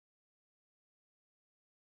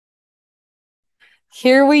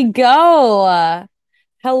Here we go.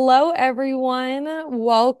 Hello, everyone.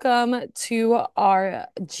 Welcome to our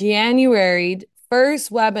January first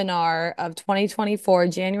webinar of 2024,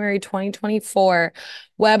 January 2024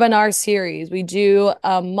 webinar series. We do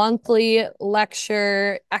a monthly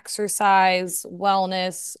lecture, exercise,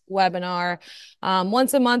 wellness webinar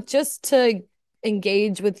once a month just to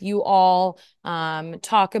engage with you all,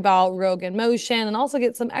 talk about Rogue in Motion, and also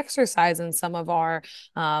get some exercise in some of our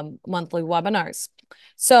monthly webinars.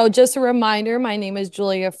 So just a reminder, my name is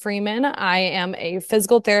Julia Freeman. I am a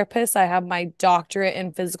physical therapist. I have my doctorate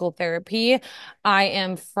in physical therapy. I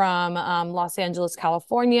am from Los Angeles,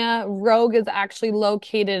 California. Rogue is actually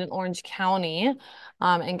located in Orange County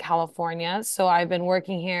in California. So I've been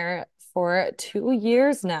working here for 2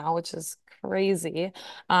 years now, which is crazy.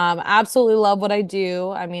 Absolutely love what I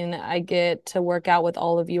do. I mean, I get to work out with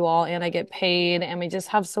all of you all and I get paid and we just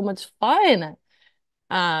have so much fun.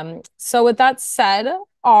 So with that said,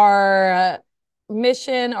 our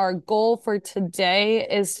mission, our goal for today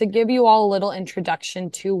is to give you all a little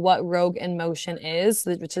introduction to what Rogue in Motion is,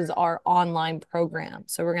 which is our online program.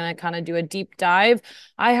 So we're going to kind of do a deep dive.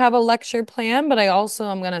 I have a lecture plan, but I also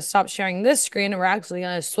am going to stop sharing this screen and we're actually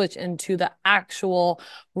going to switch into the actual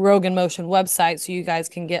Rogue in Motion website so you guys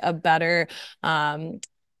can get a better I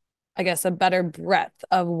guess a better breadth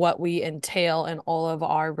of what we entail in all of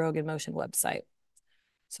our Rogue in Motion website.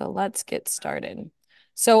 So let's get started.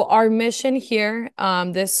 So our mission here,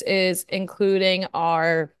 this is including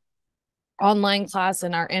our online class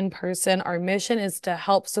and our in-person. Our mission is to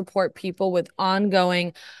help support people with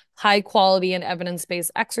ongoing high quality and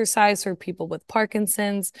evidence-based exercise for people with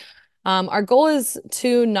Parkinson's. Our goal is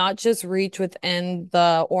to not just reach within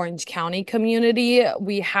the Orange County community.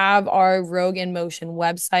 We have our Rogue in Motion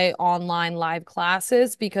website online live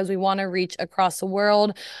classes because we want to reach across the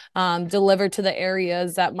world, deliver to the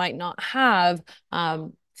areas that might not have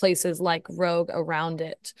places like Rogue around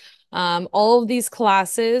it. All of these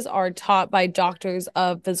classes are taught by doctors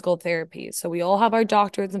of physical therapy. So we all have our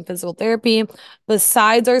doctors in physical therapy.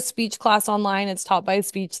 Besides our speech class online, it's taught by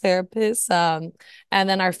speech therapists. And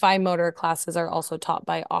then our fine motor classes are also taught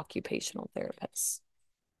by occupational therapists.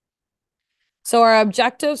 So our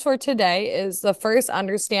objectives for today is the first,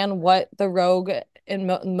 understand what the Rogue in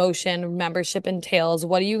Motion membership entails.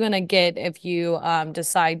 What are you going to get if you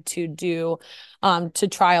decide to do to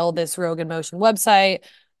trial this Rogue in Motion website?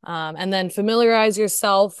 And then familiarize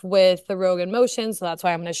yourself with the Rogue in Motion. So that's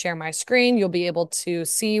why I'm going to share my screen. You'll be able to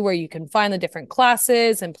see where you can find the different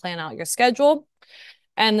classes and plan out your schedule.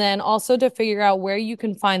 And then also to figure out where you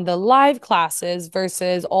can find the live classes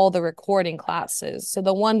versus all the recording classes. So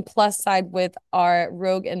the one plus side with our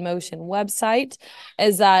Rogue in Motion website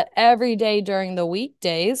is that every day during the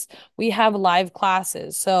weekdays, we have live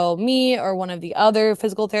classes. So me or one of the other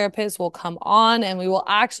physical therapists will come on and we will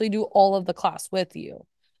actually do all of the class with you.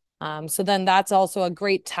 So then that's also a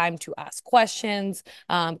great time to ask questions,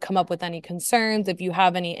 come up with any concerns. If you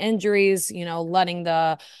have any injuries, letting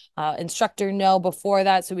the instructor know before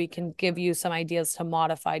that so we can give you some ideas to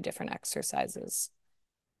modify different exercises.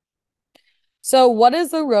 So what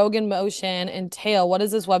does the Rogue in Motion entail? What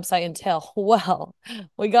does this website entail? Well,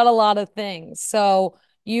 we got a lot of things. So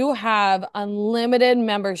you have unlimited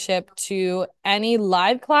membership to any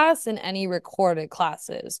live class and any recorded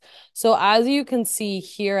classes. So as you can see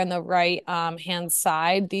here on the right hand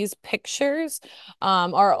side, these pictures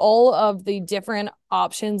are all of the different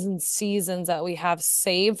options and seasons that we have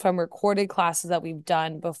saved from recorded classes that we've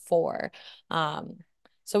done before.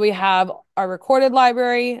 So we have our recorded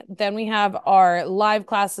library, then we have our live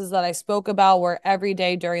classes that I spoke about where every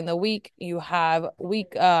day during the week you have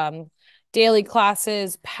daily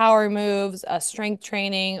classes, power moves, a strength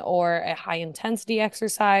training, or a high intensity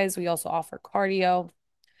exercise. We also offer cardio.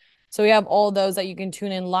 So we have all those that you can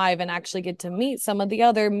tune in live and actually get to meet some of the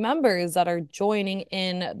other members that are joining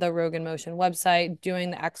in the Rogue in Motion website,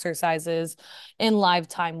 doing the exercises in live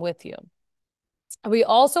time with you. We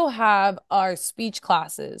also have our speech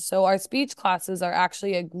classes. So our speech classes are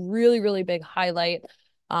actually a really, really big highlight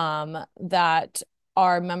that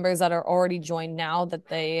our members that are already joined now, that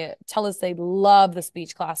they tell us they love the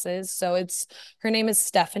speech classes. So her name is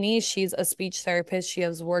Stephanie. She's a speech therapist. She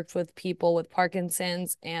has worked with people with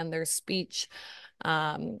Parkinson's and their speech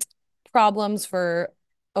problems for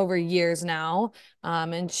over years now.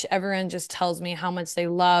 And everyone just tells me how much they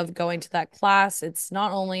love going to that class. It's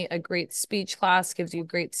not only a great speech class, gives you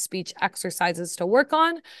great speech exercises to work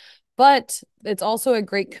on, but it's also a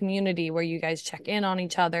great community where you guys check in on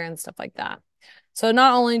each other and stuff like that. So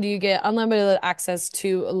not only do you get unlimited access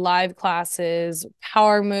to live classes,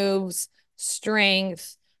 power moves,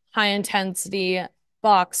 strength, high intensity,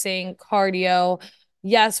 boxing, cardio,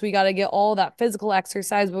 yes, we got to get all that physical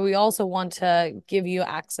exercise, but we also want to give you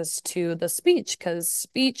access to the speech because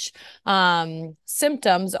speech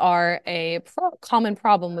symptoms are a common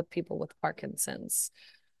problem with people with Parkinson's.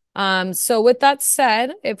 So with that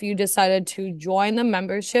said, if you decided to join the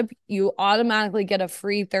membership, you automatically get a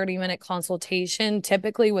free 30-minute consultation,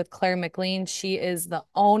 typically with Claire McLean. She is the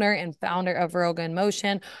owner and founder of Rogan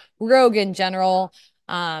Motion, Rogan General.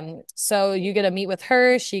 So you get to meet with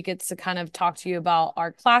her. She gets to kind of talk to you about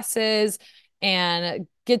our classes and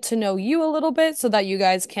get to know you a little bit so that you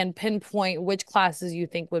guys can pinpoint which classes you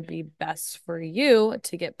think would be best for you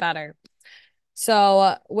to get better.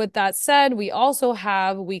 So, with that said, we also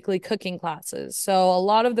have weekly cooking classes. So, a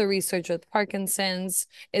lot of the research with Parkinson's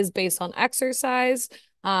is based on exercise,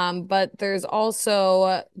 but there's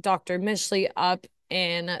also Dr. Mishley up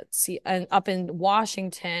in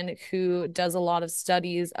Washington who does a lot of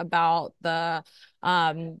studies about the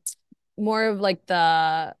more of like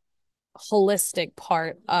the holistic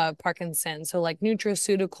part of Parkinson's. So like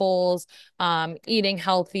nutraceuticals, eating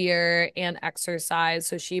healthier and exercise.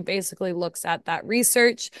 So she basically looks at that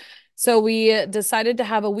research. So we decided to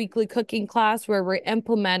have a weekly cooking class where we're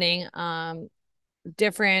implementing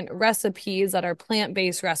different recipes that are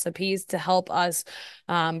plant-based recipes to help us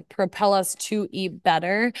propel us to eat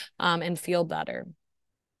better and feel better.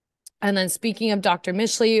 And then speaking of Dr.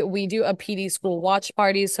 Mishley, we do a PD school watch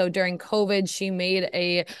party. So during COVID, she made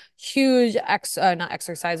a huge not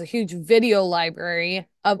exercise, a huge video library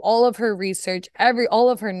of all of her research, all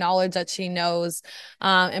of her knowledge that she knows,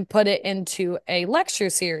 and put it into a lecture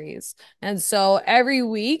series. And so every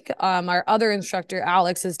week, our other instructor,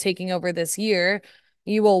 Alex, is taking over this year.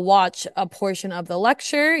 You will watch a portion of the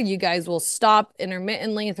lecture. You guys will stop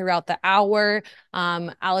intermittently throughout the hour.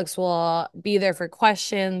 Alex will be there for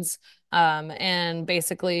questions. And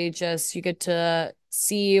basically just you get to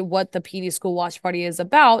see what the PD school watch party is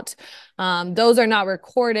about. Those are not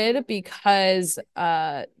recorded because we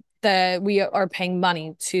are paying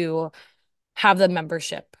money to have the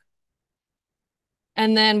membership.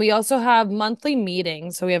 And then we also have monthly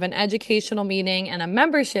meetings. So we have an educational meeting and a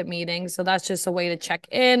membership meeting. So that's just a way to check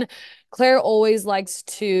in. Claire always likes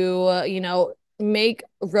to, make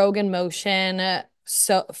Rogan Motion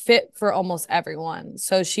so fit for almost everyone.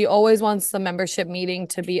 So she always wants the membership meeting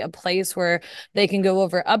to be a place where they can go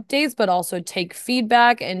over updates, but also take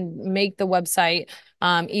feedback and make the website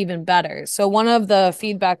even better. So one of the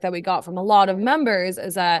feedback that we got from a lot of members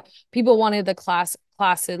is that people wanted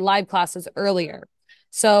the live classes earlier.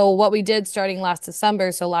 So what we did starting last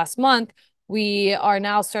December, so last month, we are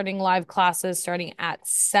now starting live classes starting at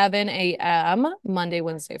 7 a.m. Monday,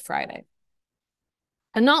 Wednesday, Friday.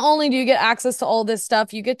 And not only do you get access to all this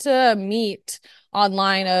stuff, you get to meet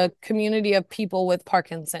online a community of people with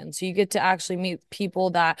Parkinson's. So you get to actually meet people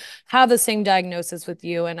that have the same diagnosis with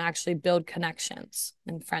you and actually build connections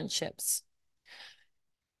and friendships.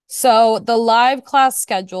 So the live class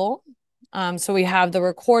schedule, so we have the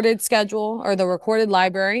recorded schedule or the recorded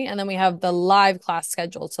library, and then we have the live class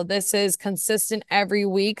schedule. So this is consistent every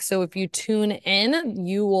week. So if you tune in,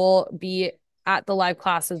 you will be at the live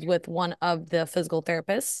classes with one of the physical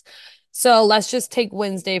therapists. So let's just take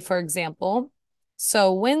Wednesday, for example.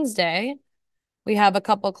 So Wednesday, we have a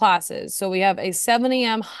couple classes. So we have a 7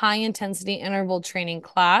 a.m. high intensity interval training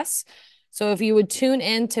class. So if you would tune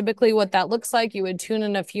in, typically what that looks like, you would tune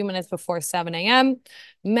in a few minutes before 7 a.m.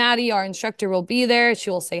 Maddie, our instructor, will be there.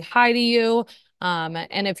 She will say hi to you.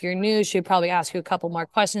 And if you're new, she'll probably ask you a couple more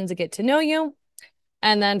questions to get to know you.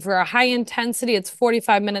 And then for a high intensity, it's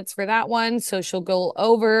 45 minutes for that one. So she'll go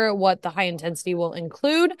over what the high intensity will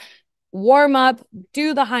include, warm up,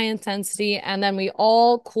 do the high intensity, and then we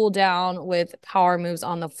all cool down with power moves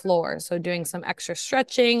on the floor. So doing some extra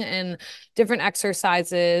stretching and different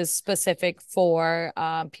exercises specific for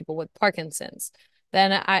people with Parkinson's.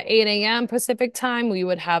 Then at 8 a.m. Pacific time, we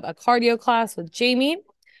would have a cardio class with Jamie.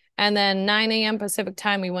 And then 9 a.m. Pacific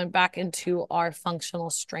time, we went back into our functional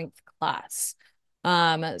strength class.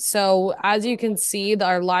 So as you can see,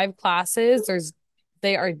 our live classes,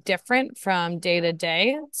 they are different from day to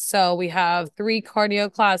day. So we have 3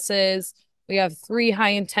 cardio classes, we have 3 high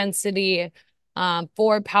intensity,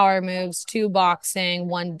 4 power moves, 2 boxing,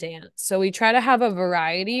 1 dance. So we try to have a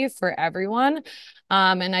variety for everyone.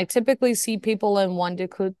 And I typically see people in 1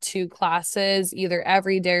 to 2 classes either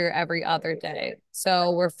every day or every other day.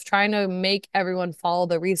 So we're trying to make everyone follow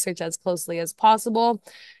the research as closely as possible.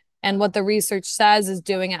 And what the research says is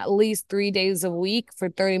doing at least 3 days a week for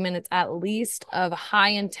 30 minutes at least of high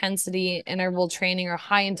intensity interval training or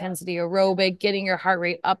high intensity aerobic, getting your heart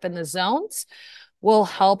rate up in the zones will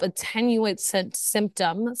help attenuate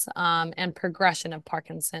symptoms and progression of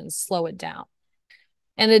Parkinson's, slow it down.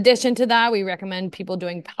 In addition to that, we recommend people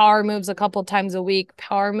doing power moves a couple times a week.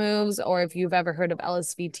 Power moves, or if you've ever heard of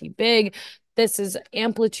LSVT Big, this is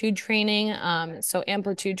amplitude training. So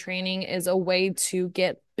amplitude training is a way to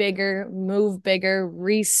get bigger, move bigger,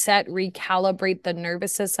 reset, recalibrate the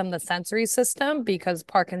nervous system, the sensory system, because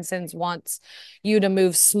Parkinson's wants you to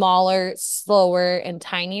move smaller, slower, and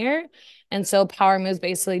tinier. And so power moves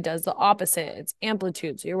basically does the opposite. It's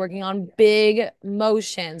amplitude. So you're working on big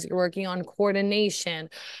motions, you're working on coordination,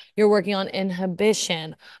 you're working on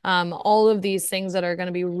inhibition, all of these things that are going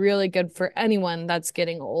to be really good for anyone that's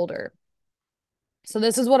getting older. So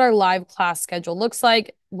this is what our live class schedule looks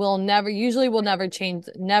like. We'll never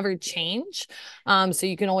change. So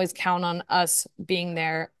you can always count on us being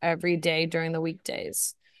there every day during the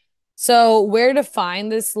weekdays. So where to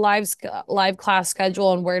find this live class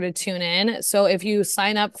schedule and where to tune in. So if you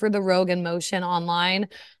sign up for the Rogue in Motion online,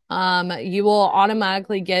 you will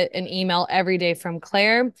automatically get an email every day from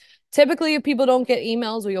Claire. Typically, if people don't get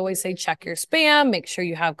emails, we always say check your spam, make sure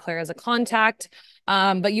you have Claire as a contact.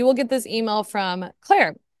 But you will get this email from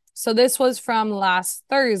Claire. So this was from last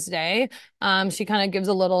Thursday. She kind of gives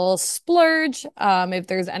a little splurge if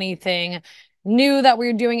there's anything new that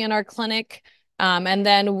we're doing in our clinic. And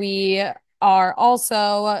then we are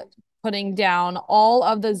also putting down all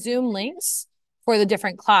of the Zoom links for the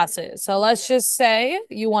different classes. So let's just say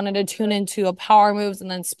you wanted to tune into a power moves and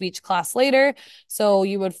then speech class later. So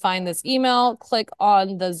you would find this email, click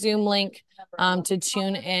on the Zoom link to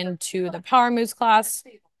tune into the power moves class.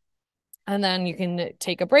 And then you can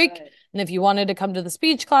take a break. And if you wanted to come to the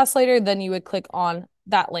speech class later, then you would click on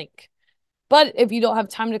that link. But if you don't have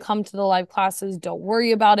time to come to the live classes, don't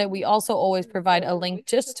worry about it. We also always provide a link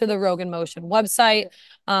just to the Rogue in Motion website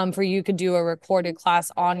for you to do a recorded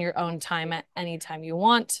class on your own time at any time you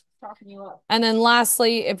want. And then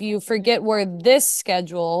lastly, if you forget where this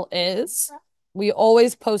schedule is, we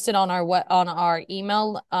always post it on our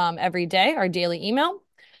email every day, our daily email.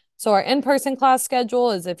 So our in-person class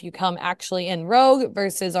schedule is if you come actually in Rogue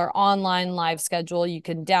versus our online live schedule. You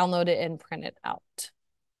can download it and print it out.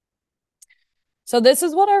 So this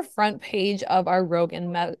is what our front page of our Rogue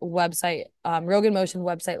in Motion website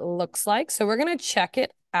looks like. So we're going to check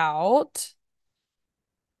it out.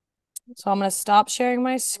 So I'm going to stop sharing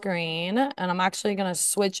my screen and I'm actually going to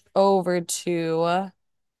switch over to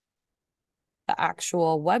the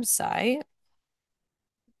actual website.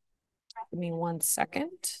 Give me 1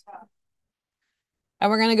 second. And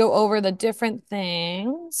we're going to go over the different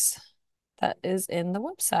things that is in the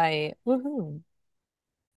website. Woohoo.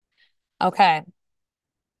 Okay.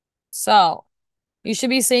 So you should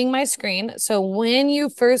be seeing my screen. So when you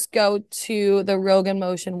first go to the Rogue in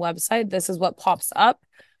Motion website, this is what pops up.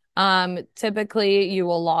 Typically you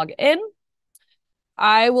will log in.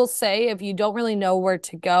 I will say if you don't really know where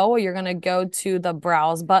to go, you're going to go to the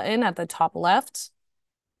browse button at the top left.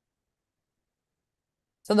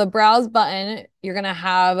 So the browse button, you're going to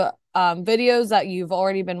have videos that you've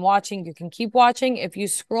already been watching. You can keep watching. If you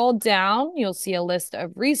scroll down, you'll see a list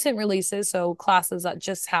of recent releases, so classes that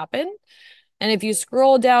just happened. And if you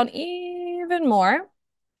scroll down even more,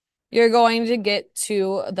 you're going to get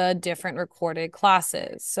to the different recorded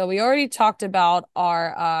classes. So we already talked about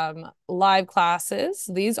our live classes.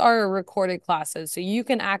 These are recorded classes, so you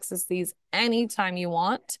can access these anytime you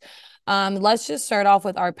want. Let's just start off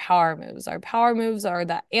with our power moves. Our power moves are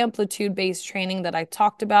the amplitude-based training that I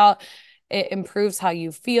talked about. It improves how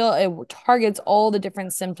you feel. It targets all the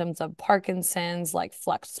different symptoms of Parkinson's, like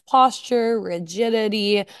flexed posture,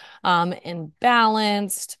 rigidity,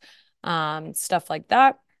 imbalanced, stuff like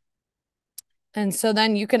that. And so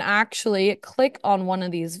then you can actually click on one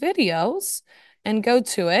of these videos and go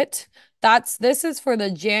to it. This is for the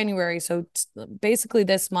January. So basically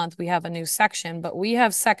this month we have a new section, but we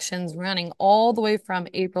have sections running all the way from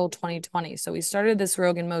April 2020. So we started this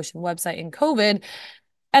Rogue in Motion website in COVID,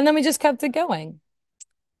 and then we just kept it going.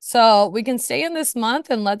 So we can stay in this month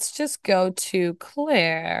and let's just go to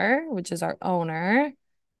Claire, which is our owner,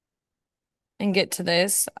 and get to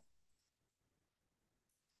this.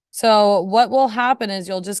 So what will happen is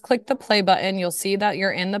you'll just click the play button. You'll see that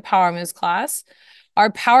you're in the Power Moves class.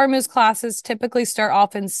 Our Power Moves classes typically start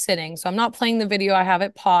off in sitting. So I'm not playing the video. I have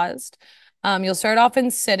it paused. You'll start off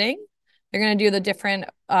in sitting. You're going to do the different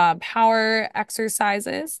power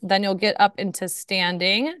exercises. Then you'll get up into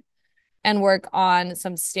standing and work on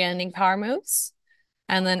some standing power moves.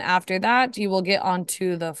 And then after that, you will get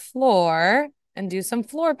onto the floor and do some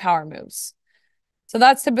floor power moves. So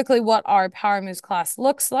that's typically what our Power Moves class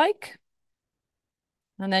looks like.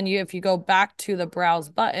 And then if you go back to the browse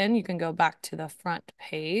button, you can go back to the front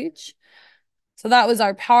page. So that was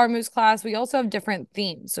our power moves class. We also have different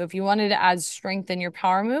themes. So if you wanted to add strength in your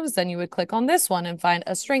power moves, then you would click on this one and find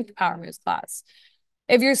a strength power moves class.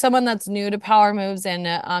 If you're someone that's new to power moves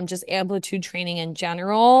and just amplitude training in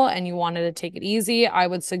general, and you wanted to take it easy, I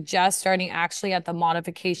would suggest starting actually at the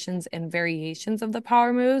modifications and variations of the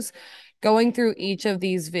power moves. Going through each of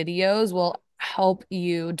these videos will help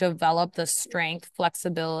you develop the strength,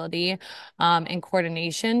 flexibility, and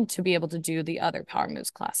coordination to be able to do the other power moves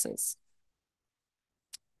classes.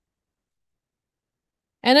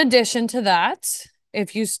 In addition to that,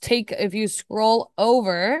 if you scroll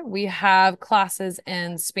over, we have classes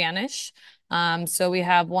in Spanish. So we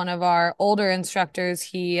have one of our older instructors.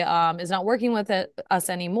 He is not working with us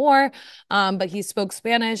anymore, but he spoke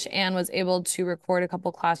Spanish and was able to record a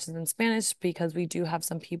couple classes in Spanish because we do have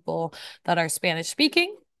some people that are Spanish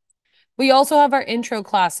speaking. We also have our intro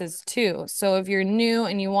classes too. So if you're new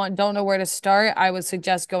and you don't know where to start, I would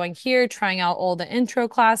suggest going here, trying out all the intro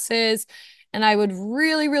classes. And I would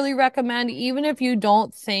really, really recommend, even if you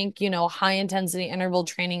don't think, high intensity interval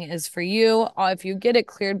training is for you, if you get it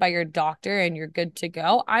cleared by your doctor and you're good to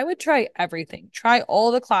go, I would try everything. Try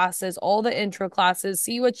all the classes, all the intro classes,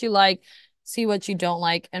 see what you like, see what you don't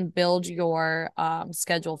like, and build your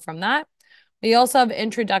schedule from that. We also have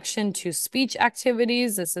introduction to speech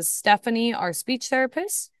activities. This is Stephanie, our speech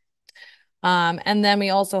therapist. And then we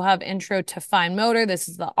also have intro to fine motor. This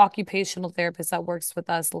is the occupational therapist that works with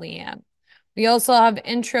us, Leanne. We also have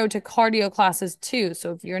intro to cardio classes too.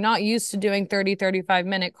 So if you're not used to doing 30,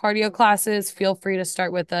 35-minute cardio classes, feel free to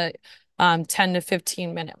start with a 10 to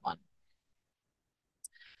 15-minute one.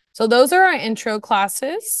 So those are our intro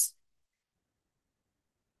classes.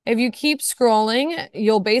 If you keep scrolling,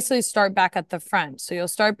 you'll basically start back at the front. So you'll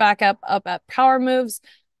start back up at power moves.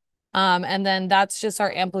 And then that's just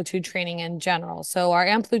our amplitude training in general. So our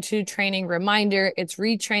amplitude training reminder, it's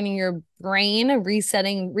retraining your brain,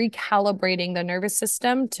 resetting, recalibrating the nervous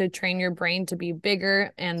system to train your brain to be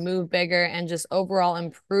bigger and move bigger and just overall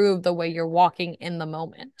improve the way you're walking in the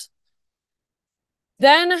moment.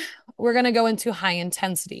 Then we're going to go into high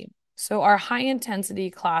intensity. So our high intensity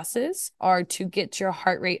classes are to get your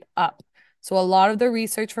heart rate up. So a lot of the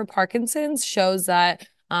research for Parkinson's shows that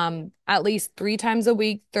at least 3 times a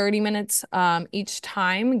week, 30 minutes each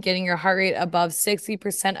time, getting your heart rate above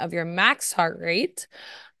 60% of your max heart rate,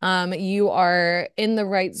 you are in the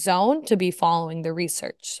right zone to be following the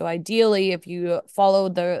research. So ideally, if you follow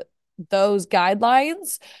those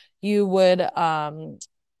guidelines, you would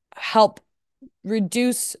help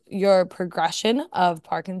reduce your progression of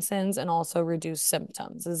Parkinson's and also reduce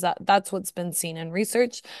symptoms. That's what's been seen in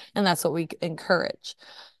research, and that's what we encourage.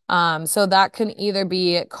 So that can either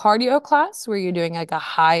be a cardio class where you're doing like a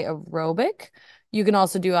high aerobic. You can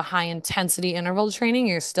also do a high intensity interval training.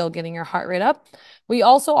 You're still getting your heart rate up. We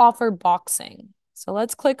also offer boxing. So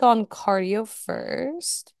let's click on cardio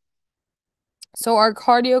first. So our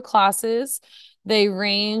cardio classes, they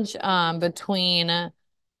range between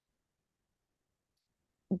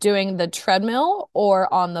doing the treadmill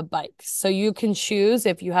or on the bike. So you can choose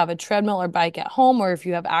if you have a treadmill or bike at home, or if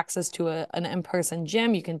you have access to an in-person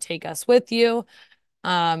gym, you can take us with you.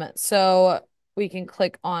 So we can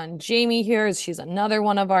click on Jamie here. She's another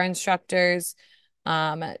one of our instructors.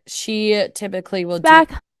 She typically will do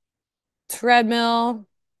treadmill.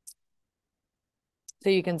 So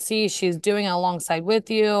you can see she's doing it alongside with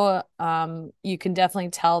you. You can definitely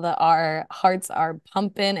tell that our hearts are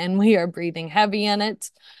pumping and we are breathing heavy in it.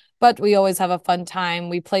 But we always have a fun time.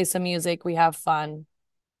 We play some music, we have fun.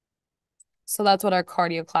 So that's what our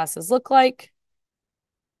cardio classes look like.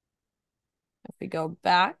 If we go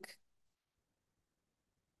back.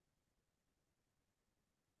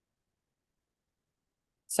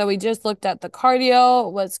 So we just looked at the cardio.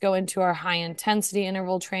 Let's go into our high intensity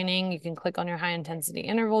interval training. You can click on your high intensity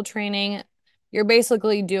interval training. You're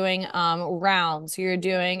basically doing rounds. You're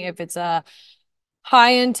doing, if it's a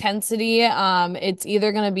high intensity, it's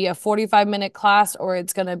either going to be a 45-minute class or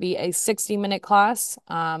it's going to be a 60-minute class.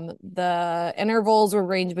 The intervals will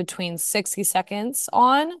range between 60 seconds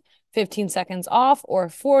on, 15 seconds off, or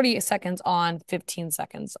 40 seconds on, 15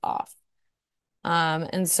 seconds off.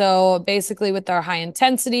 And so basically with our high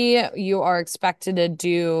intensity, you are expected to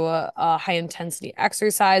do a high intensity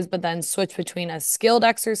exercise, but then switch between a skilled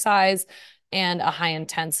exercise and a high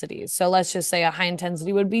intensity. So let's just say a high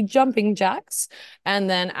intensity would be jumping jacks. And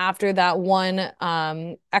then after that one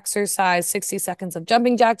exercise, 60 seconds of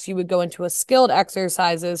jumping jacks, you would go into a skilled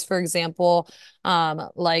exercises. For example,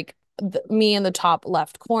 like me in the top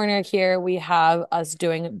left corner here, we have us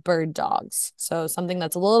doing bird dogs. So something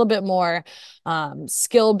that's a little bit more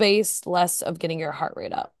skill based, less of getting your heart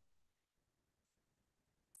rate up.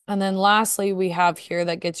 And then lastly, we have here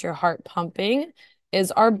that gets your heart pumping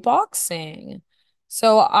is our boxing.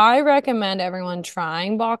 So I recommend everyone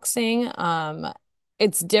trying boxing.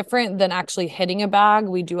 It's different than actually hitting a bag.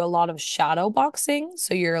 We do a lot of shadow boxing.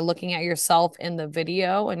 So you're looking at yourself in the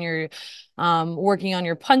video and you're working on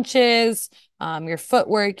your punches, your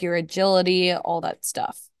footwork, your agility, all that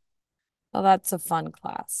stuff. So that's a fun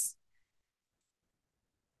class.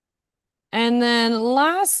 And then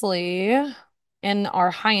lastly, in our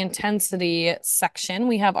high intensity section,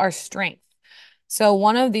 we have our strength. So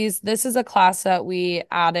one of these, this is a class that we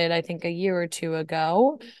added, I think, a year or two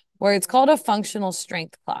ago, where it's called a functional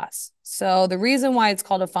strength class. So the reason why it's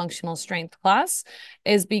called a functional strength class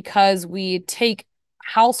is because we take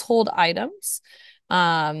household items,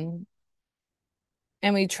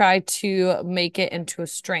 and we try to make it into a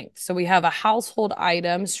strength. So we have a household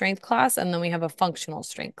item strength class, and then we have a functional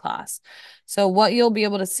strength class. So what you'll be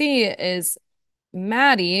able to see is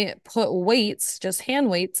Maddie put weights, just hand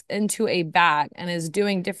weights, into a bag and is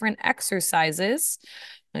doing different exercises.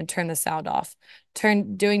 I'm going to turn the sound off.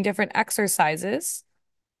 Doing different exercises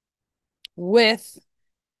with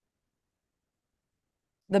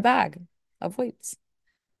the bag of weights.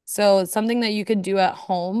 So it's something that you can do at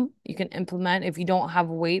home. You can implement. If you don't have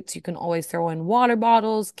weights, you can always throw in water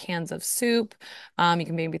bottles, cans of soup. You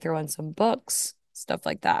can maybe throw in some books, stuff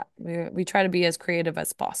like that. We try to be as creative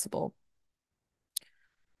as possible.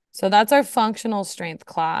 So that's our functional strength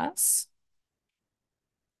class.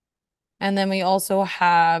 And then we also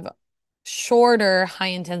have shorter high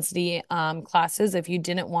intensity classes if you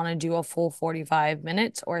didn't want to do a full 45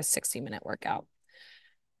 minutes or a 60-minute workout.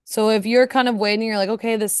 So if you're kind of waiting, you're like,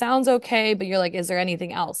 okay, this sounds okay, but you're like, is there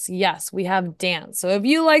anything else? Yes, we have dance. So if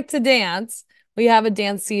you like to dance, we have a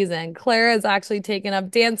dance season. Clara has actually taken up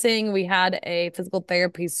dancing. We had a physical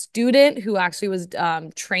therapy student who actually was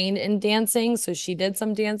trained in dancing. So she did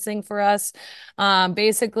some dancing for us.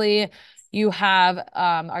 Basically, you have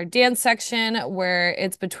our dance section where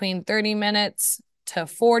it's between 30 minutes to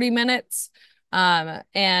 40 minutes.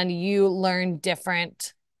 And you learn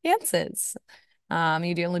different dances.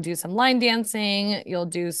 You'll do some line dancing, you'll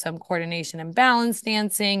do some coordination and balance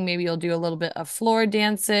dancing, maybe you'll do a little bit of floor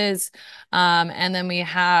dances. And then we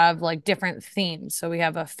have like different themes. So we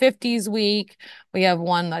have a 50s week, we have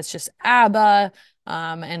one that's just ABBA,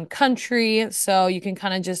 and country. So you can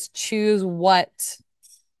kind of just choose what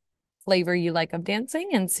flavor you like of dancing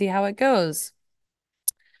and see how it goes.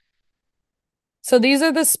 So these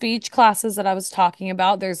are the speech classes that I was talking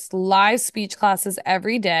about. There's live speech classes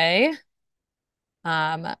every day.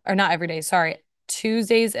 Or not every day, sorry,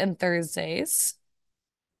 Tuesdays and Thursdays.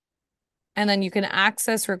 And then you can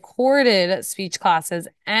access recorded speech classes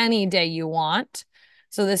any day you want.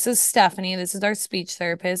 So this is Stephanie. This is our speech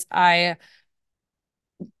therapist. I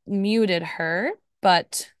muted her,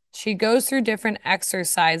 but she goes through different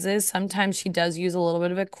exercises. Sometimes she does use a little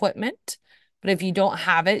bit of equipment, but if you don't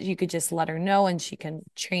have it, you could just let her know and she can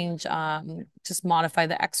change, just modify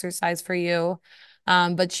the exercise for you.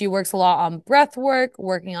 But she works a lot on breath work,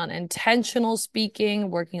 working on intentional speaking,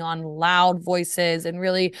 working on loud voices, and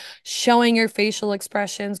really showing your facial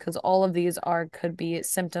expressions because all of these could be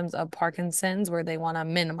symptoms of Parkinson's where they want to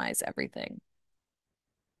minimize everything.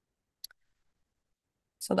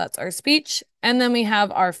 So that's our speech. And then we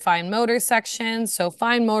have our fine motor section. So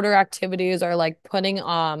fine motor activities are like putting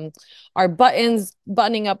our buttons,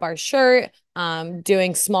 buttoning up our shirt,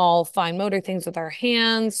 doing small fine motor things with our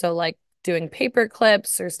hands. So like doing paper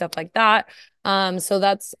clips or stuff like that. So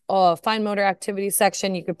that's a fine motor activity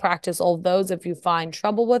section. You could practice all of those if you find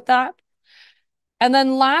trouble with that. And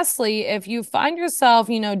then lastly, if you find yourself,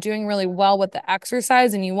 doing really well with the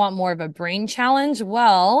exercise and you want more of a brain challenge,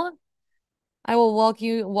 well, I will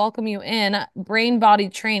welcome you in brain body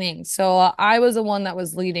training. So I was the one that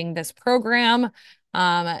was leading this program.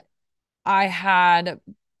 I had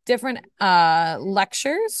different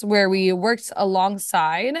lectures where we worked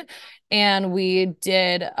alongside and we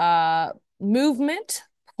did movement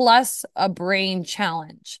plus a brain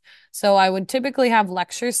challenge. So I would typically have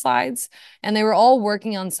lecture slides and they were all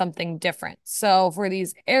working on something different. So for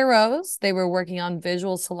these arrows, they were working on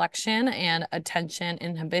visual selection and attention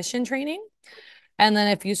inhibition training. And then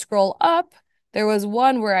if you scroll up, there was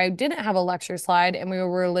one where I didn't have a lecture slide and we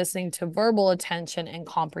were listening to verbal attention and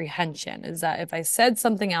comprehension. Is that if I said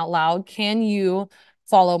something out loud, can you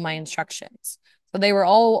follow my instructions? So they were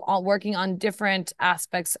all working on different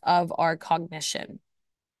aspects of our cognition.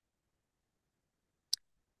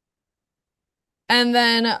 And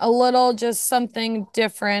then a little just something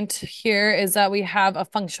different here is that we have a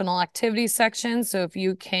functional activity section. So if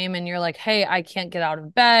you came and you're like, hey, I can't get out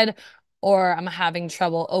of bed, or I'm having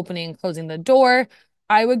trouble opening and closing the door,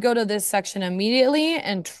 I would go to this section immediately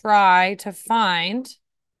and try to find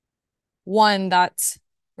one that's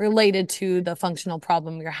related to the functional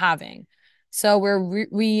problem you're having. So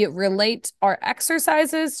we relate our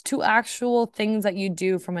exercises to actual things that you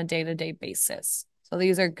do from a day-to-day basis. So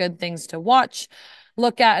these are good things to watch,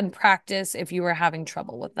 look at, and practice if you are having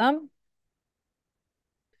trouble with them.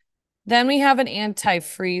 Then we have an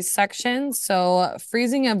anti-freeze section. So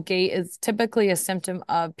freezing of gait is typically a symptom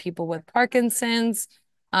of people with Parkinson's.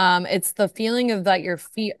 It's the feeling of that your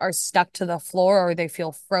feet are stuck to the floor or they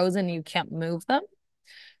feel frozen, you can't move them.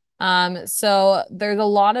 So there's a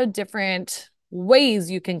lot of different ways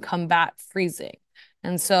you can combat freezing.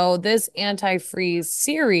 And so this anti-freeze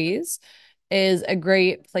series is a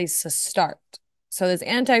great place to start. So this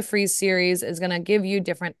anti-freeze series is going to give you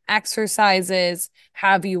different exercises,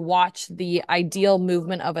 have you watch the ideal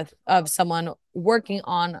movement of someone working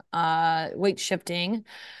on weight shifting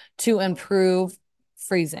to improve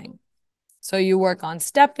freezing. So you work on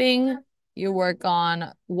stepping, you work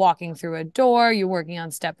on walking through a door, you're working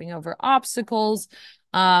on stepping over obstacles,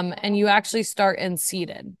 and you actually start in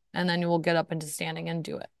seated, and then you will get up into standing and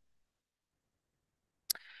do it.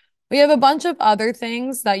 We have a bunch of other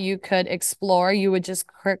things that you could explore. You would just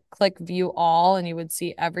click view all and you would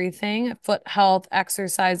see everything. Foot health,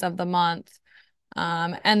 exercise of the month.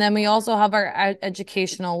 And then we also have our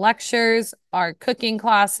educational lectures, our cooking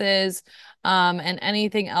classes, and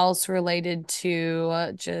anything else related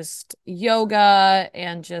to just yoga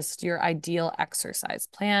and just your ideal exercise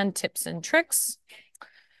plan, tips and tricks.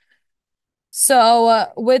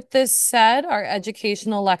 So, with this said, our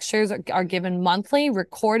educational lectures are given monthly,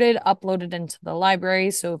 recorded, uploaded into the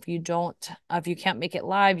library. So if you can't make it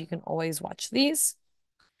live, you can always watch these.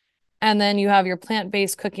 And then you have your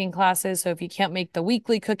plant-based cooking classes. So if you can't make the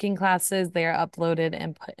weekly cooking classes, they are uploaded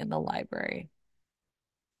and put in the library.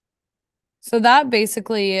 So that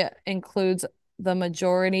basically includes the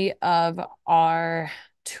majority of our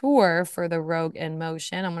tour for the Rogue in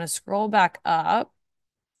Motion. I'm going to scroll back up.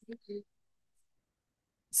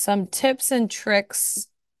 Some tips and tricks.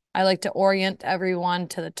 I like to orient everyone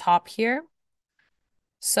to the top here.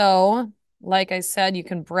 So, like I said, you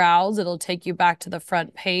can browse. It'll take you back to the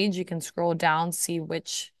front page. You can scroll down, see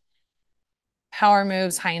which power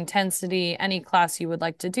moves, high intensity, any class you would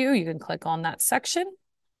like to do. You can click on that section.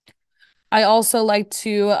 I also like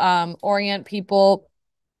to orient people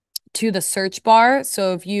to the search bar.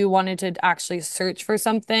 So if you wanted to actually search for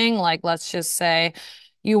something, like let's just say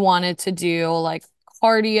you wanted to do like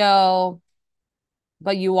cardio,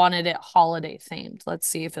 but you wanted it holiday themed. Let's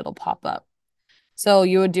see if it'll pop up. So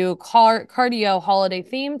you would do cardio holiday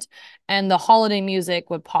themed, and the holiday music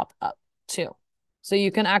would pop up too. So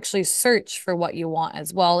you can actually search for what you want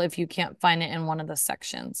as well if you can't find it in one of the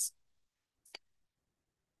sections.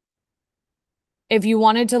 If you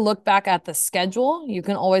wanted to look back at the schedule, you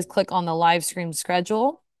can always click on the live stream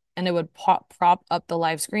schedule and it would prop up the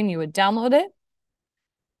live screen. You would download it.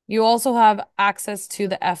 You also have access to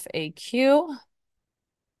the FAQ.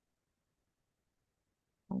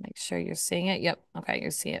 I'll make sure you're seeing it. Yep. Okay,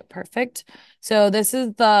 you see it. Perfect. So this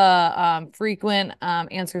is the frequent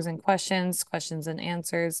answers and questions and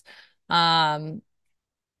answers.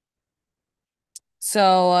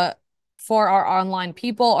 So for our online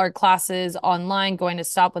people, our classes online going to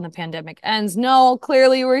stop when the pandemic ends? No,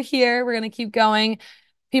 clearly we're here. We're going to keep going.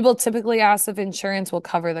 People typically ask if insurance will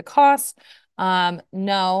cover the cost.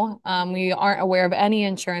 No, we aren't aware of any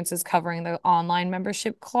insurances covering the online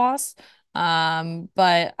membership costs.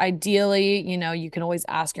 But ideally, you can always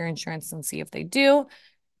ask your insurance and see if they do.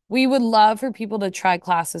 We would love for people to try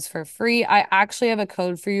classes for free. I actually have a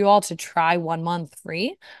code for you all to try 1 month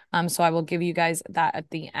free. So I will give you guys that at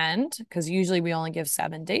the end because usually we only give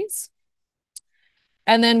 7 days.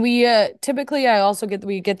 And then we typically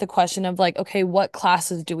we get the question of like, okay, what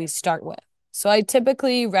classes do we start with? So I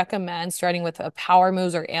typically recommend starting with a power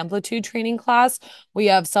moves or amplitude training class. We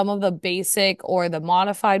have some of the basic or the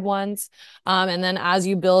modified ones. And then as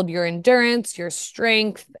you build your endurance, your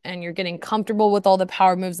strength, and you're getting comfortable with all the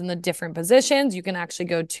power moves in the different positions, you can actually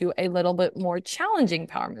go to a little bit more challenging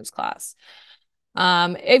power moves class.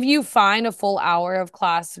 If you find a full hour of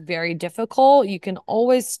class very difficult, you can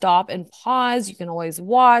always stop and pause. You can always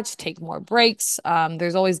watch, take more breaks.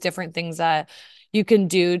 There's always different things that you can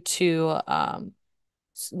do to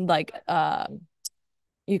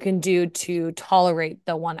tolerate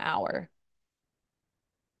the 1 hour.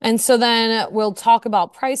 And so then we'll talk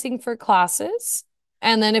about pricing for classes.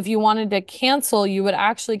 And then if you wanted to cancel, you would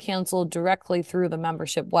actually cancel directly through the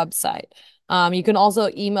membership website. You can also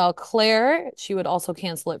email Claire. She would also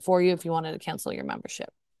cancel it for you if you wanted to cancel your membership.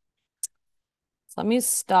 So let me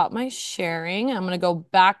stop my sharing. I'm going to go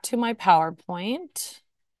back to my PowerPoint.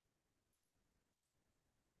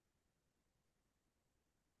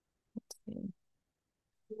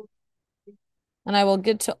 And I will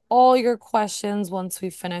get to all your questions once we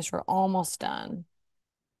finish. We're almost done.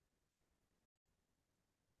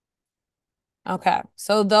 Okay,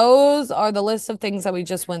 so those are the list of things that we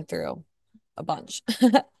just went through. A bunch.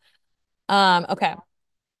 Okay.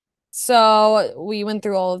 So we went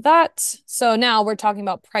through all of that. So now we're talking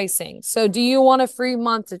about pricing. So do you want a free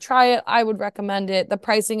month to try it? I would recommend it. The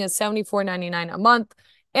pricing is $74.99 a month.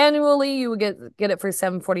 Annually, you would get it for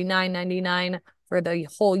 $749.99 for the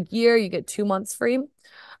whole year. You get 2 months free.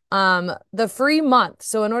 The free month.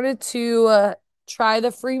 So in order to try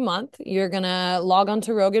the free month, you're gonna log on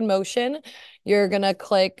to Rogan Motion. You're gonna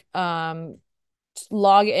click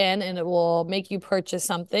log in and it will make you purchase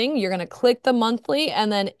something. You're going to click the monthly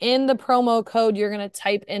and then in the promo code, you're going to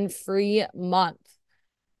type in free month.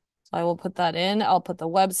 So I will put that in. I'll put the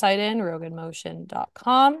website in,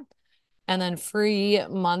 roganmotion.com. And then free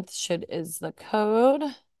month is the code.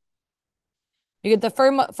 You get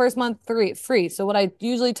the first month free. So what I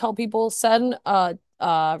usually tell people, send a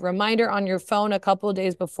reminder on your phone a couple of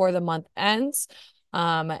days before the month ends.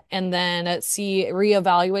 And then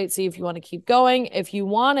reevaluate, see if you want to keep going. If you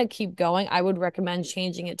want to keep going, I would recommend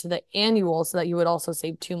changing it to the annual so that you would also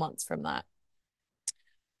save 2 months from that.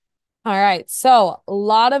 All right, so a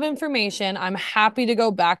lot of information. I'm happy to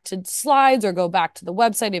go back to slides or go back to the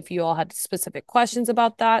website if you all had specific questions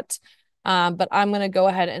about that. But I'm going to go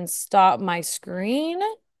ahead and stop my screen.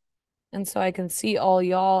 And so I can see all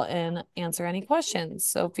y'all and answer any questions.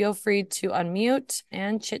 So feel free to unmute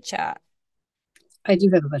and chit chat. I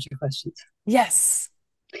do have a bunch of questions. Yes,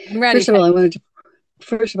 I'm ready, First of all, Peggy.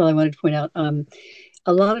 I wanted to point out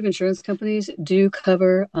a lot of insurance companies do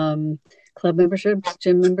cover club memberships,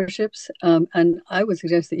 gym memberships, and I would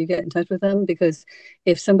suggest that you get in touch with them because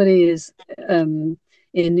if somebody is in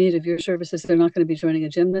need of your services, they're not going to be joining a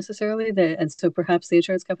gym necessarily, and so perhaps the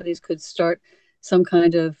insurance companies could start some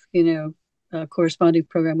kind of corresponding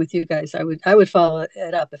program with you guys. I would follow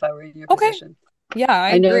it up if I were in your Okay. position. Yeah,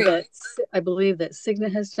 I I know agree. that I believe that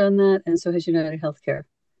Cigna has done that, and so has United Healthcare.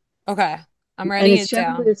 Okay. I'm And writing it's it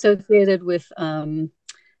generally down. associated with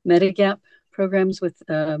Medigap programs with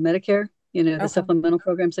Medicare, the Okay. supplemental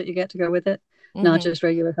programs that you get to go with it, not Mm-hmm. just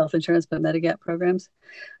regular health insurance, but Medigap programs.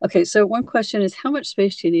 Okay, so one question is how much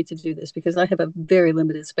space do you need to do this? Because I have a very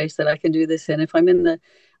limited space that I can do this in.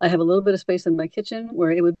 I have a little bit of space in my kitchen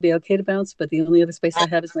where it would be okay to bounce, but the only other space I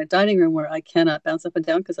have is my dining room where I cannot bounce up and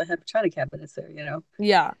down because I have china cabinets there,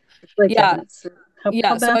 Yeah. display Yeah. cabinets. How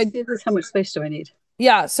Yeah. bouncy is this? How much space do I need?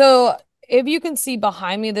 Yeah, so if you can see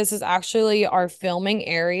behind me, this is actually our filming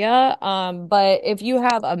area. But if you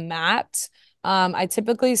have a mat, I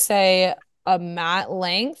typically say a mat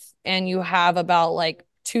length, and you have about like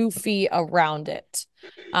 2 feet around it.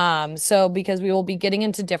 So because we will be getting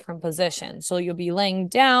into different positions. So you'll be laying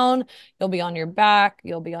down, you'll be on your back,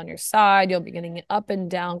 you'll be on your side, you'll be getting it up and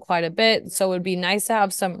down quite a bit. So it would be nice to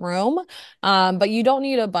have some room. But you don't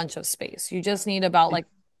need a bunch of space. You just need about like,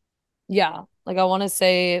 yeah, like I want to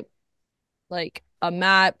say like a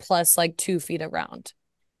mat plus like 2 feet around.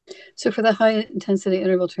 So for the high intensity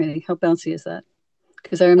interval training, how bouncy is that?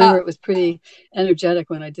 Because I remember Uh, it was pretty energetic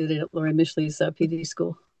when I did it at Lori Mishley's PD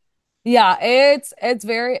school. Yeah, it's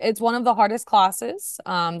one of the hardest classes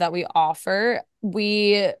that we offer.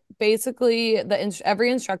 We basically every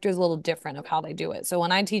instructor is a little different of how they do it. So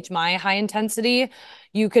when I teach my high intensity,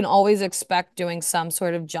 you can always expect doing some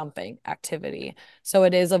sort of jumping activity. So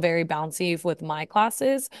it is a very bouncy with my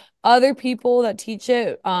classes. Other people that teach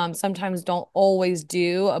it sometimes don't always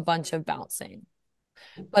do a bunch of bouncing.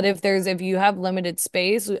 But if you have limited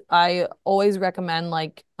space, I always recommend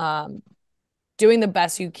like doing the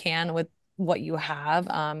best you can with what you have.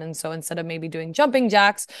 And so instead of maybe doing jumping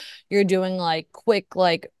jacks, you're doing like quick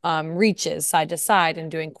like reaches side to side and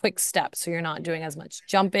doing quick steps. So you're not doing as much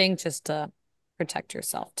jumping just to protect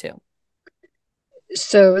yourself too.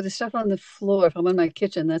 So the stuff on the floor, if I'm in my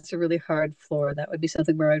kitchen, that's a really hard floor. That would be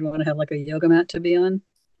something where I'd want to have like a yoga mat to be on.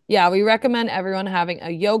 Yeah, we recommend everyone having a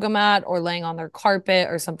yoga mat or laying on their carpet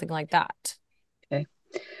or something like that. Okay.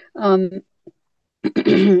 Um,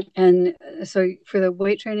 and so for the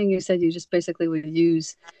weight training, you said you just basically would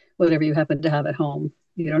use whatever you happen to have at home.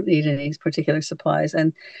 You don't need any particular supplies.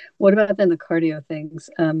 And what about then the cardio things?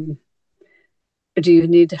 Do you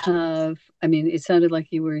need to have, I mean, it sounded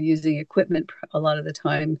like you were using equipment a lot of the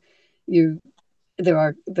time. You there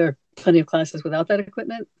are plenty of classes without that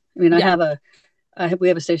equipment. I mean, Yeah. we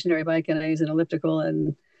have a stationary bike and I use an elliptical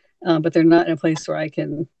and but they're not in a place where I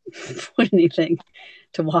can put anything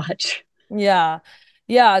to watch. Yeah.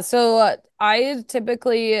 Yeah. So I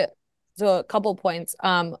typically, so a couple points.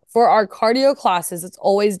 For our cardio classes, it's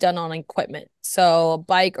always done on equipment, so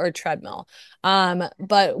bike or treadmill.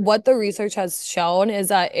 But what the research has shown is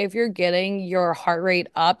that if you're getting your heart rate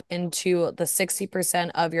up into the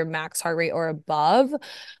 60% of your max heart rate or above,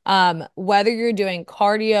 whether you're doing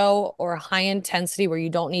cardio or high intensity where you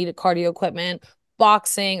don't need a cardio equipment,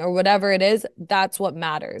 boxing or whatever it is, that's what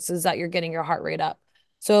matters, is that you're getting your heart rate up.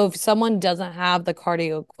 So if someone doesn't have the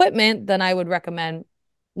cardio equipment, then I would recommend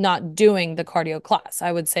not doing the cardio class.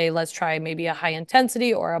 I would say let's try maybe a high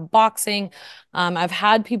intensity or a boxing. I've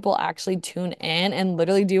had people actually tune in and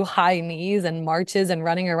literally do high knees and marches and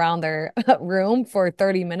running around their room for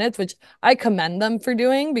 30 minutes, which I commend them for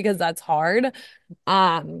doing because that's hard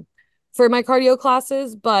um, for my cardio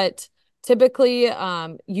classes. But typically,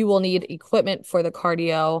 you will need equipment for the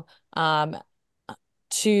cardio.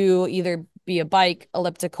 To either be a bike,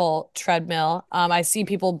 elliptical, treadmill. I see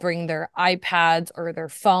people bring their iPads or their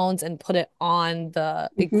phones and put it on the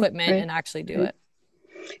equipment Right. and actually do Right.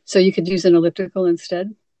 it. So you could use an elliptical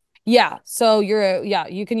instead. Yeah, so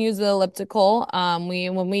you can use the elliptical.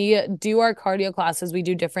 We when we do our cardio classes, we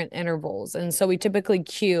do different intervals. And so we typically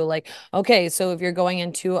cue like, okay, so if you're going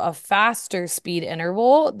into a faster speed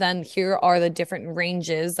interval, then here are the different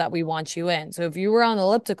ranges that we want you in. So if you were on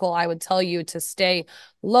elliptical, I would tell you to stay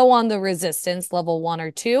low on the resistance, level 1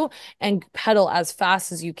 or 2, and pedal as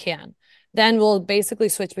fast as you can. Then we'll basically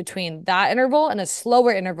switch between that interval and a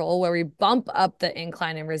slower interval where we bump up the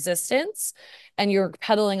incline and resistance and you're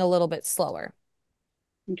pedaling a little bit slower.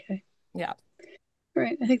 Okay. Yeah. All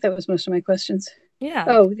right. I think that was most of my questions. Yeah.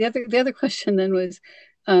 Oh, the other question then was,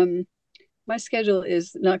 um, my schedule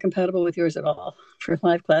is not compatible with yours at all for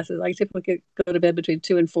live classes. I typically go to bed between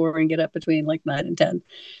 2 and 4 and get up between like 9 and 10.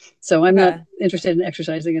 So I'm not Okay. interested in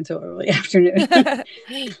exercising until early afternoon. Right,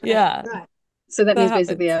 Yeah. right. So that That means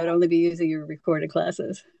basically happens. I would only be using your recorded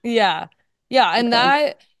classes. Yeah. Yeah.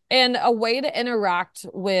 Okay. And a way to interact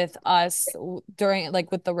with us during,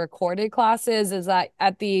 like with the recorded classes, is that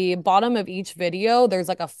at the bottom of each video, there's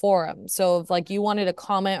like a forum. So if like you wanted to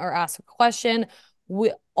comment or ask a question,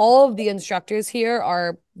 all of the instructors here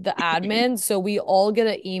are the admins. So we all get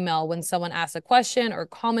an email when someone asks a question or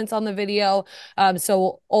comments on the video.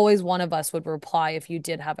 So always one of us would reply if you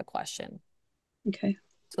did have a question. Okay.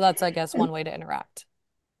 So that's, I guess, And one way to interact.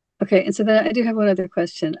 okay. And so then I do have one other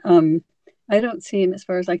question. I don't seem, as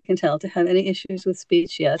far as I can tell, to have any issues with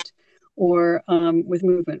speech yet or with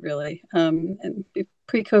movement, really. And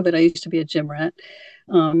pre-COVID, I used to be a gym rat.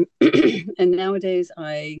 And nowadays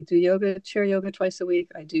I do yoga, chair yoga twice a week.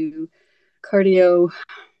 I do cardio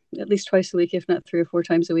at least twice a week, if not 3 or 4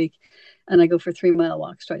 times a week. And I go for 3 mile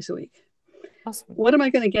walks twice a week. Awesome. What am I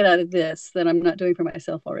going to get out of this that I'm not doing for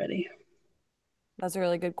myself already? That's a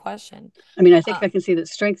really good question. I mean, I think Uh, I can see that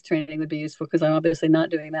strength training would be useful because I'm obviously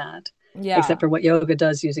not doing that, except yeah. for what yoga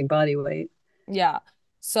does using body weight. Yeah.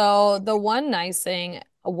 So the one nice thing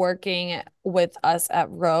working with us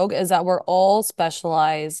at Rogue is that we're all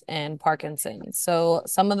specialized in Parkinson's. So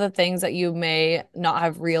some of the things that you may not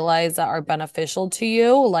have realized that are beneficial to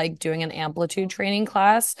you, like doing an amplitude training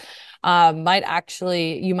class, you might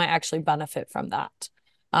actually benefit from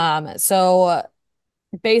that. So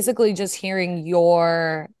basically just hearing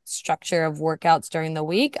your structure of workouts during the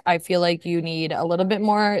week, I feel like you need a little bit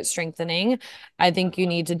more strengthening. I think you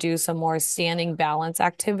need to do some more standing balance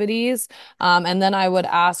activities. And then I would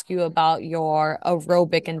ask you about your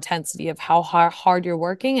aerobic intensity of how hard you're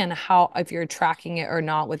working and how if you're tracking it or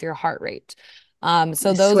not with your heart rate. So I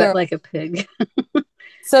those sweat are like a pig.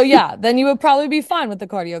 so yeah, then you would probably be fine with the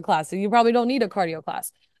cardio class. So you probably don't need a cardio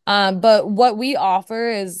class. But what we offer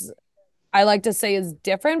is I like to say is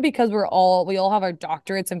different because we all have our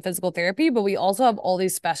doctorates in physical therapy, but we also have all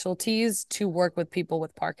these specialties to work with people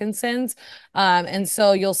with Parkinson's. And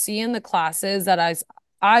so you'll see in the classes that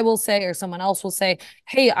I will say, or someone else will say,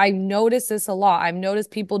 hey, I noticed this a lot. I've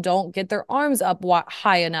noticed people don't get their arms up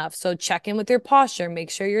high enough. So check in with your posture,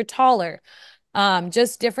 make sure you're taller.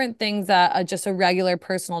 Just different things that just a regular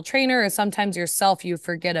personal trainer or sometimes yourself you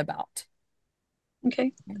forget about.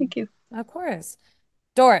 Okay, thank you. Of course.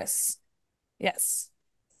 Doris, yes.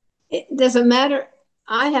 It doesn't matter.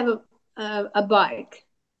 I have a bike.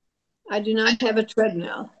 I do not have a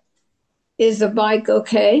treadmill. Is a bike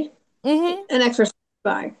okay? Mm-hmm. An exercise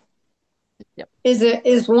bike. Yep.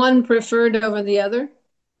 Is one preferred over the other?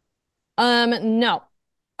 No.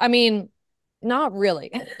 I mean, not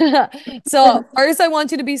really. So first I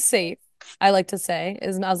want you to be safe. I like to say,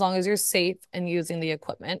 is as long as you're safe and using the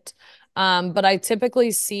equipment. But I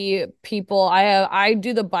typically see people, I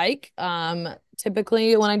do the bike,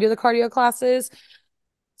 typically when I do the cardio classes.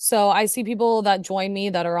 So I see people that join me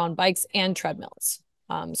that are on bikes and treadmills.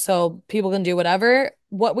 So people can do whatever.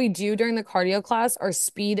 What we do during the cardio class are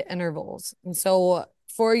speed intervals. And so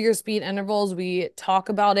for your speed intervals, we talk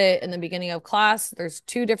about it in the beginning of class. There's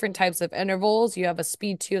two different types of intervals. You have a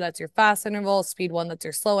speed two, that's your fast interval, speed one, that's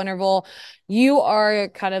your slow interval. You are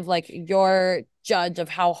kind of like your judge of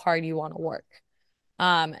how hard you want to work.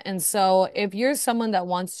 And so if you're someone that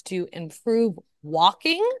wants to improve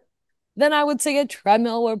walking, then I would say a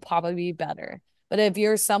treadmill would probably be better. But if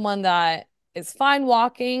you're someone that is fine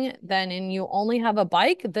walking, then and you only have a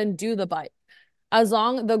bike, then do the bike. As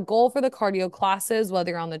long the goal for the cardio classes,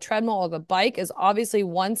 whether you're on the treadmill or the bike, is obviously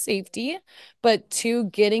one, safety, but two,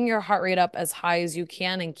 getting your heart rate up as high as you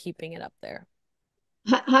can and keeping it up there.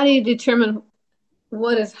 How do you determine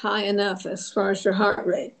what is high enough as far as your heart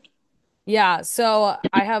rate? Yeah, so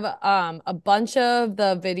I have a bunch of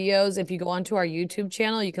the videos. If you go onto our YouTube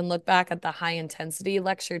channel, you can look back at the high intensity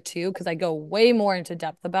lecture too, because I go way more into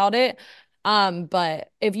depth about it.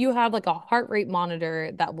 But if you have like a heart rate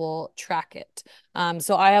monitor that will track it.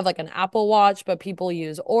 So I have like an Apple Watch, but people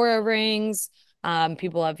use Aura rings.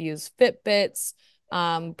 People have used Fitbits.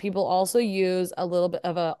 People also use a little bit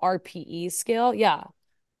of a RPE scale. Yeah,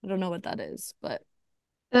 I don't know what that is, but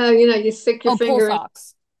You stick your oh, pulse finger in.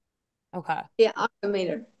 ox. Okay. Yeah,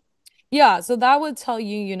 oximeter. Yeah, so that would tell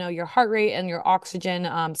you, your heart rate and your oxygen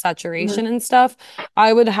Mhm. saturation and stuff.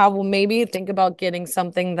 I would have well, maybe think about getting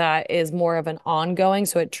something that is more of an ongoing,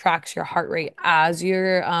 so it tracks your heart rate as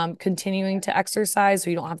you're continuing to exercise, so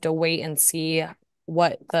you don't have to wait and see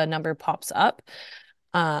what the number pops up.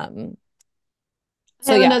 Um, I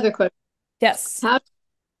so have yeah, another question. yes. How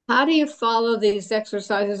how do you follow these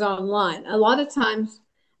exercises online? A lot of times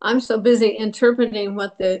I'm so busy interpreting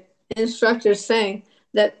what the instructor's saying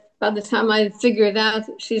that by the time I figure it out,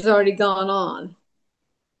 she's already gone on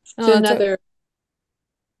No, to another.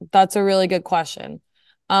 that's a really good question.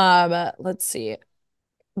 Let's see.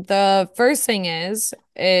 The first thing is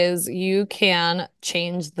you can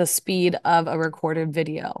change the speed of a recorded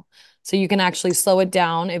video. So you can actually slow it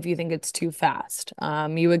down if you think it's too fast.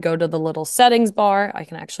 You would go to the little settings bar. I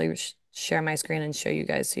can actually share my screen and show you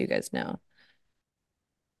guys so you guys know.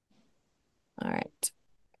 All right.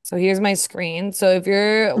 So here's my screen. So if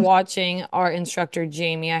you're watching our instructor,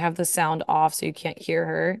 Jamie, I have the sound off so you can't hear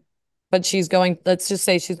her. But let's just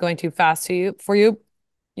say she's going too fast for you.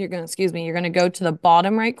 Excuse me, you're gonna go to the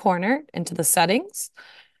bottom right corner into the settings.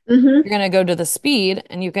 You're Mm-hmm. going to go to the speed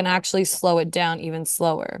and you can actually slow it down even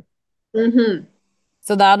slower. Mm-hmm.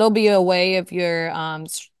 So that'll be a way if you're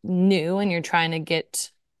new and you're trying to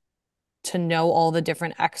get to know all the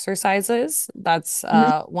different exercises. That's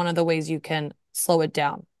Mm-hmm. one of the ways you can slow it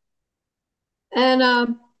down.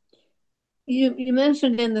 And you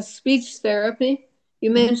mentioned in the speech therapy, you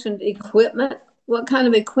Mhm. mentioned equipment. What kind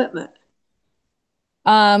of equipment?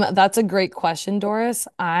 That's a great question, Doris.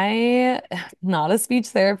 I am not a speech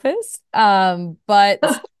therapist. But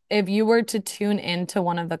if you were to tune into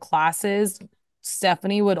one of the classes,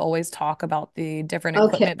 Stephanie would always talk about the different Okay.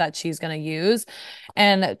 equipment that she's going to use.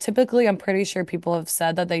 And typically, I'm pretty sure people have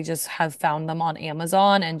said that they just have found them on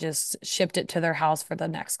Amazon and just shipped it to their house for the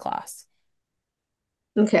next class.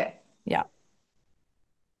 Okay. Yeah.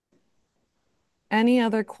 Any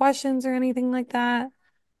other questions or anything like that?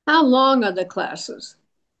 How long are the classes?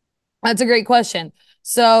 That's a great question.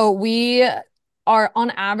 So we are on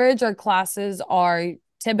average, our classes are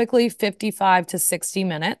typically 55 to 60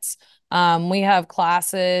 minutes. We have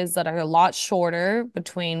classes that are a lot shorter,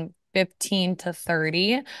 between 15 to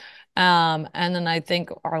 30. And then I think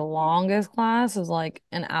our longest class is like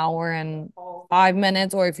an hour and 5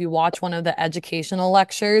 minutes, or if you watch one of the educational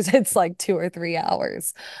lectures, it's like 2 or 3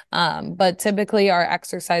 hours. But typically our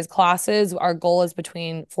exercise classes, our goal is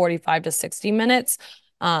between 45 to 60 minutes.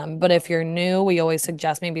 But if you're new, we always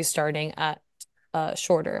suggest maybe starting at a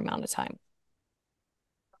shorter amount of time.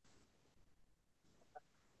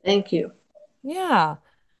 Thank you. Yeah.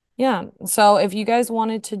 Yeah. So if you guys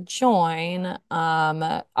wanted to join,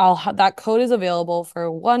 that code is available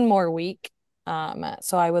for one more week.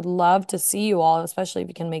 So I would love to see you all, especially if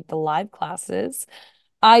you can make the live classes.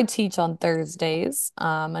 I teach on Thursdays,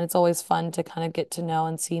 and it's always fun to kind of get to know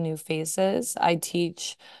and see new faces. I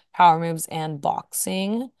teach power moves and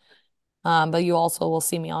boxing. But you also will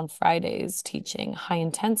see me on Fridays teaching high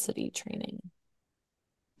intensity training.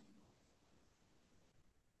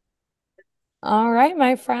 All right,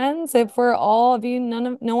 my friends. If we're all of you,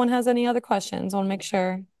 no one has any other questions. I want to make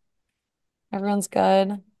sure everyone's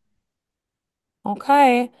good.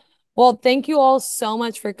 Okay. Well, thank you all so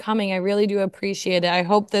much for coming. I really do appreciate it. I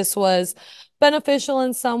hope this was beneficial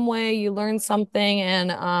in some way. You learned something,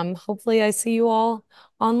 and hopefully I see you all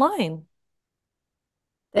online.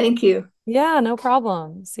 Thank you. Yeah, no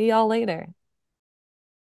problem. See y'all later.